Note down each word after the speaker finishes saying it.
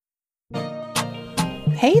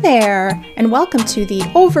Hey there, and welcome to the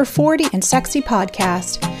Over 40 and Sexy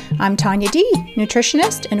podcast. I'm Tanya D,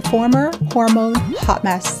 nutritionist and former hormone hot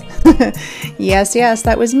mess. Yes,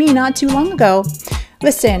 that was me not too long ago.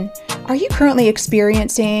 Listen, are you currently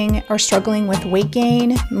experiencing or struggling with weight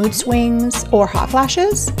gain, mood swings, or hot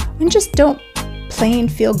flashes, and just don't plain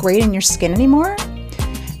feel great in your skin anymore?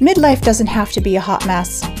 Midlife doesn't have to be a hot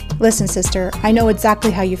mess. Listen, sister, I know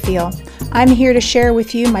exactly how you feel. I'm here to share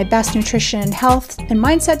with you my best nutrition, health, and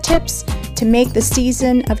mindset tips to make the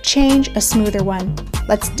season of change a smoother one.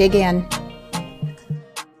 Let's dig in.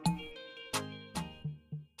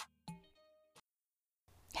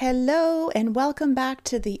 Hello, and welcome back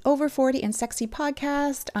to the Over 40 and Sexy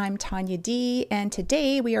podcast. I'm Tanya D, and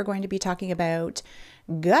today we are going to be talking about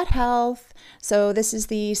gut health. So this is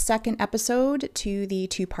the second episode to the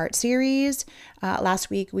two-part series. Last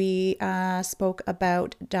week we spoke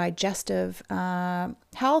about digestive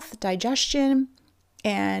health, digestion,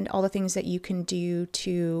 and all the things that you can do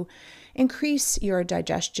to increase your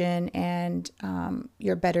digestion and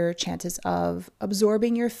your better chances of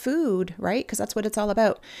absorbing your food, right? Because that's what it's all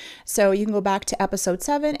about. So you can go back to episode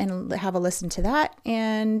 7 and have a listen to that.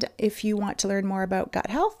 And if you want to learn more about gut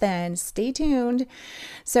health, then stay tuned.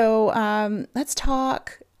 So let's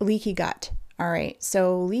talk leaky gut. All right.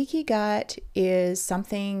 So leaky gut is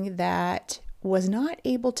something that was not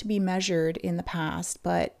able to be measured in the past,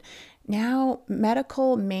 but now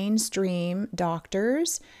medical mainstream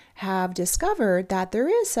doctors have discovered that there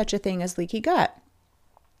is such a thing as leaky gut.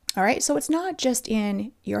 All right, so it's not just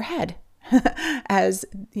in your head, as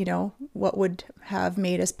you know, what would have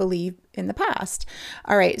made us believe in the past.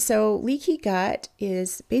 All right, so leaky gut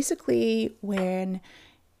is basically when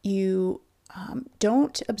you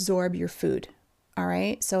don't absorb your food. All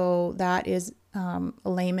right, so that is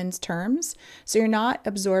layman's terms. So you're not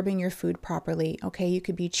absorbing your food properly. Okay, you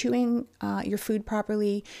could be chewing your food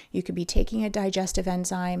properly. You could be taking a digestive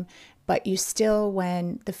enzyme, but you still,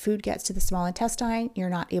 when the food gets to the small intestine, you're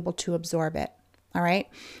not able to absorb it. All right.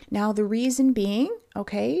 Now the reason being,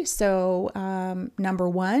 okay, so number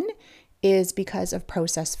one is because of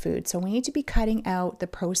processed food. So we need to be cutting out the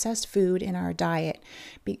processed food in our diet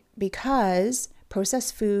because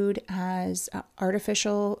processed food has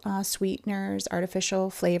artificial sweeteners, artificial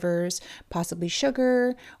flavors, possibly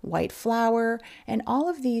sugar, white flour, and all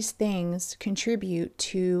of these things contribute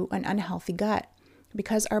to an unhealthy gut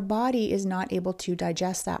because our body is not able to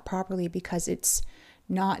digest that properly because it's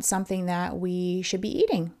not something that we should be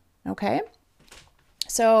eating, okay?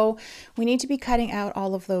 So we need to be cutting out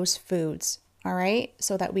all of those foods, all right,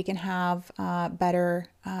 so that we can have better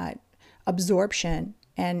absorption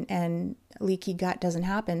and leaky gut doesn't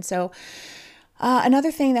happen. So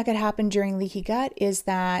another thing that could happen during leaky gut is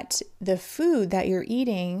that the food that you're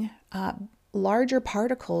eating, larger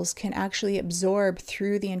particles can actually absorb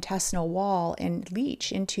through the intestinal wall and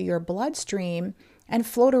leach into your bloodstream and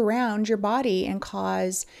float around your body and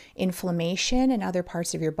cause inflammation in other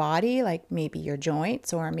parts of your body, like maybe your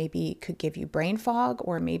joints, or maybe it could give you brain fog,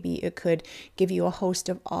 or maybe it could give you a host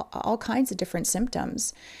of all kinds of different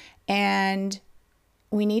symptoms. And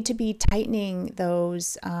we need to be tightening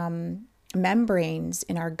those membranes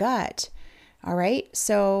in our gut. All right.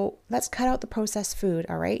 So let's cut out the processed food.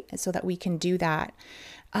 All right. So that we can do that.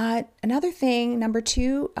 Another thing, number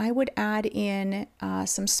 2, I would add in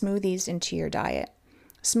some smoothies into your diet.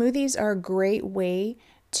 Smoothies are a great way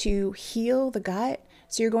to heal the gut.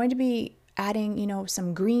 So you're going to be adding,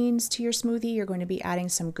 some greens to your smoothie. You're going to be adding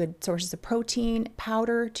some good sources of protein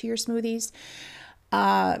powder to your smoothies.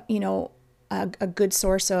 A good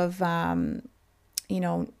source of,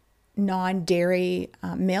 non-dairy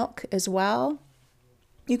milk as well.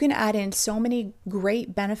 You can add in so many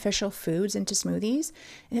great beneficial foods into smoothies,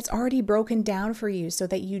 and it's already broken down for you so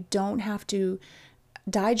that you don't have to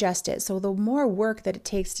digest it. So the more work that it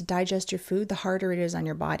takes to digest your food, the harder it is on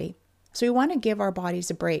your body. So we want to give our bodies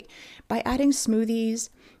a break by adding smoothies,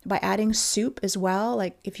 by adding soup as well.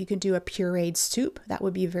 Like if you could do a pureed soup, that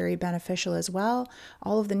would be very beneficial as well.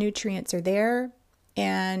 All of the nutrients are there,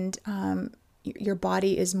 and your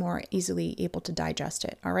body is more easily able to digest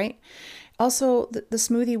it. All right. Also, the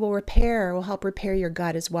smoothie will help repair your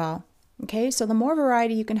gut as well. Okay. So the more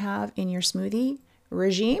variety you can have in your smoothie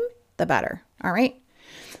regime, the better. All right.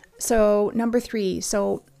 So number 3,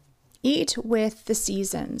 so eat with the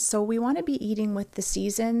seasons. So we want to be eating with the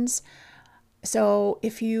seasons. So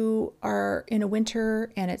if you are in a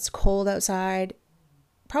winter and it's cold outside,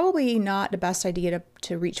 probably not the best idea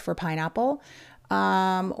to reach for pineapple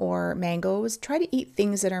or mangoes. Try to eat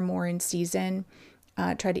things that are more in season.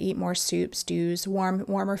 Try to eat more soups, stews,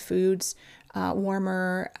 warmer foods,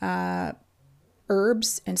 warmer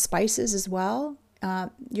herbs and spices as well.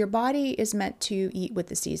 your body is meant to eat with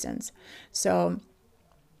the seasons. So,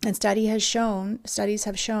 and studies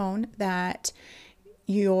have shown that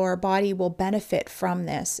your body will benefit from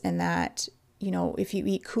this, and that, if you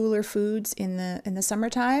eat cooler foods in the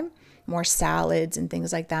summertime, more salads and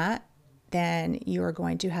things like that, then you're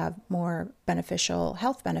going to have more beneficial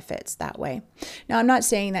health benefits that way. Now, I'm not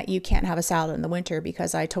saying that you can't have a salad in the winter,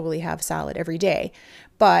 because I totally have salad every day,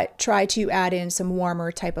 but try to add in some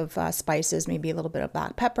warmer type of spices, maybe a little bit of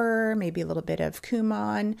black pepper, maybe a little bit of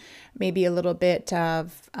cumin, maybe a little bit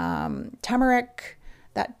of turmeric,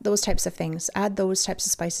 those types of things. Add those types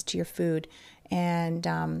of spices to your food,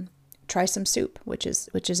 and try some soup, which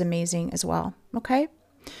is amazing as well. Okay.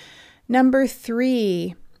 Number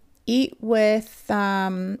 3, eat with,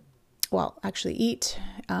 eat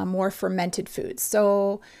more fermented foods.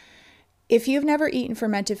 So if you've never eaten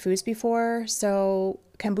fermented foods before, so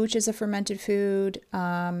kombucha is a fermented food,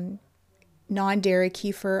 non-dairy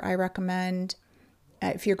kefir I recommend.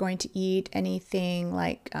 If you're going to eat anything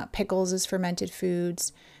like pickles is fermented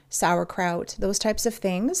foods, sauerkraut, those types of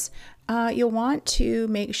things, you'll want to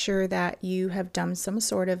make sure that you have done some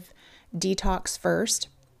sort of detox first,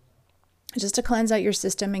 just to cleanse out your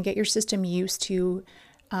system and get your system used to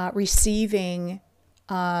receiving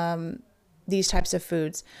these types of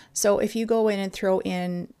foods. So if you go in and throw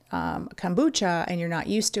in kombucha and you're not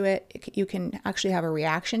used to it, you can actually have a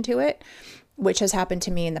reaction to it, which has happened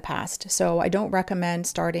to me in the past. So I don't recommend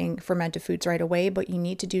starting fermented foods right away, but you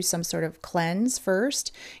need to do some sort of cleanse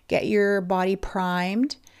first. Get your body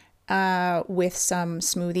primed with some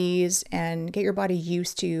smoothies, and get your body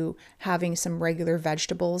used to having some regular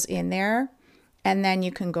vegetables in there. And then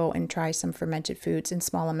you can go and try some fermented foods in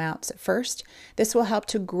small amounts at first. This will help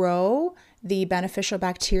to grow the beneficial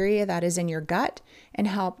bacteria that is in your gut, and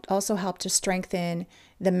also help to strengthen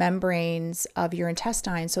the membranes of your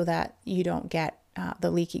intestines, so that you don't get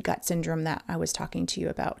the leaky gut syndrome that I was talking to you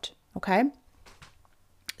about. Okay.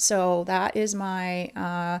 So that is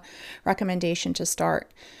my recommendation to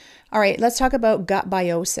start. All right, let's talk about gut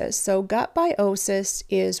biosis. So gut biosis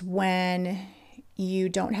is when you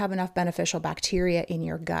don't have enough beneficial bacteria in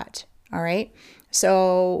your gut. All right.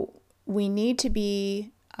 So we need to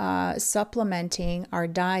be supplementing our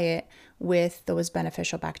diet with those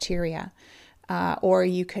beneficial bacteria. Or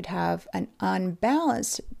you could have an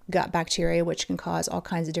unbalanced gut bacteria, which can cause all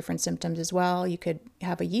kinds of different symptoms as well. You could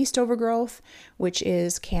have a yeast overgrowth, which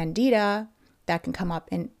is candida, that can come up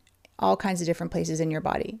in all kinds of different places in your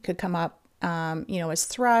body. It could come up, as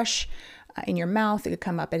thrush in your mouth. It could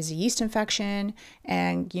come up as a yeast infection,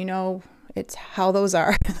 and it's how those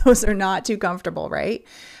are. Those are not too comfortable, right?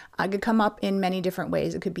 It could come up in many different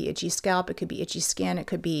ways. It could be itchy scalp. It could be itchy skin. It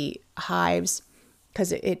could be hives,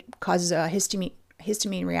 because it causes a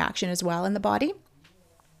histamine reaction as well in the body.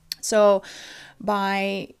 So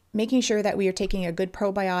by making sure that we are taking a good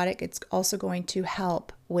probiotic, it's also going to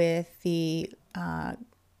help with the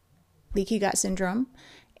leaky gut syndrome,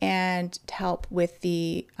 and help with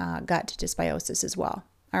the gut dysbiosis as well.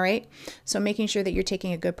 All right. So making sure that you're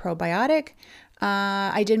taking a good probiotic.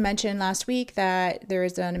 I did mention last week that there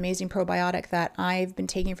is an amazing probiotic that I've been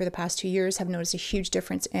taking for the past 2 years. Have noticed a huge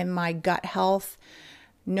difference in my gut health.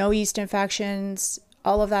 No yeast infections.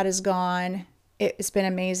 All of that is gone. It's been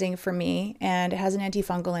amazing for me, and it has an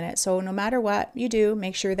antifungal in it. So no matter what you do,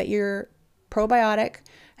 make sure that your probiotic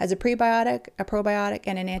has a prebiotic, a probiotic,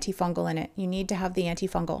 and an antifungal in it. You need to have the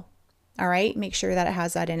antifungal. All right. Make sure that it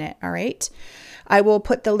has that in it. All right. I will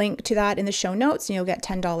put the link to that in the show notes, and you'll get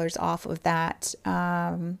 $10 off of that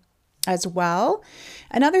as well.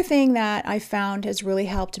 Another thing that I found has really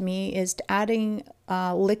helped me is adding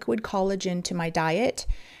liquid collagen to my diet.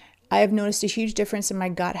 I have noticed a huge difference in my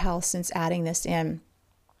gut health since adding this in.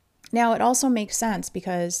 Now, it also makes sense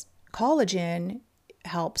because collagen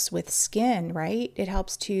helps with skin, right? It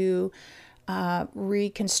helps to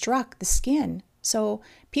reconstruct the skin. So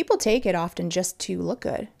people take it often just to look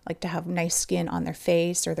good, like to have nice skin on their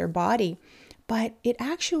face or their body, but it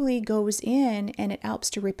actually goes in and it helps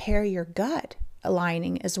to repair your gut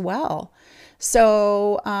lining as well.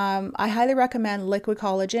 So I highly recommend liquid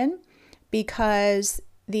collagen, because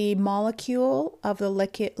the molecule of the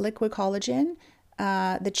liquid collagen,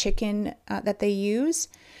 the chicken that they use,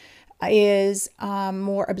 is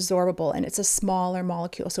more absorbable, and it's a smaller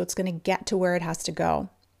molecule, so it's going to get to where it has to go.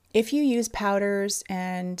 If you use powders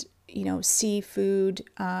and seafood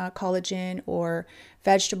collagen or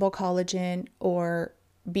vegetable collagen or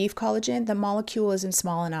beef collagen, the molecule isn't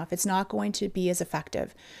small enough. It's not going to be as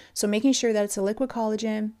effective. So making sure that it's a liquid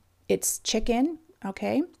collagen, it's chicken,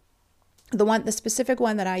 okay? The specific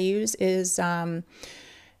one that I use is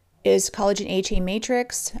is collagen HA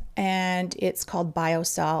matrix, and it's called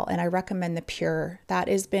BioCell, and I recommend the Pure. That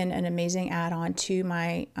has been an amazing add-on to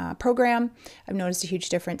my program. I've noticed a huge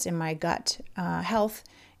difference in my gut health,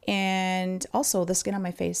 and also the skin on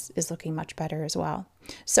my face is looking much better as well.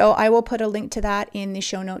 So I will put a link to that in the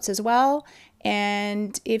show notes as well.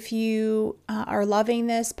 And if you are loving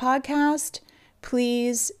this podcast,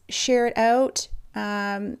 please share it out.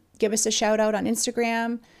 Give us a shout out on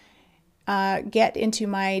Instagram. Get into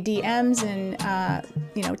my DMs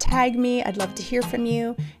and, tag me. I'd love to hear from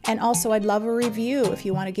you. And also I'd love a review. If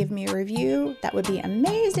you want to give me a review, that would be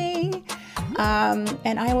amazing.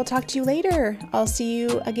 And I will talk to you later. I'll see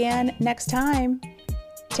you again next time.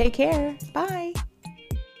 Take care. Bye.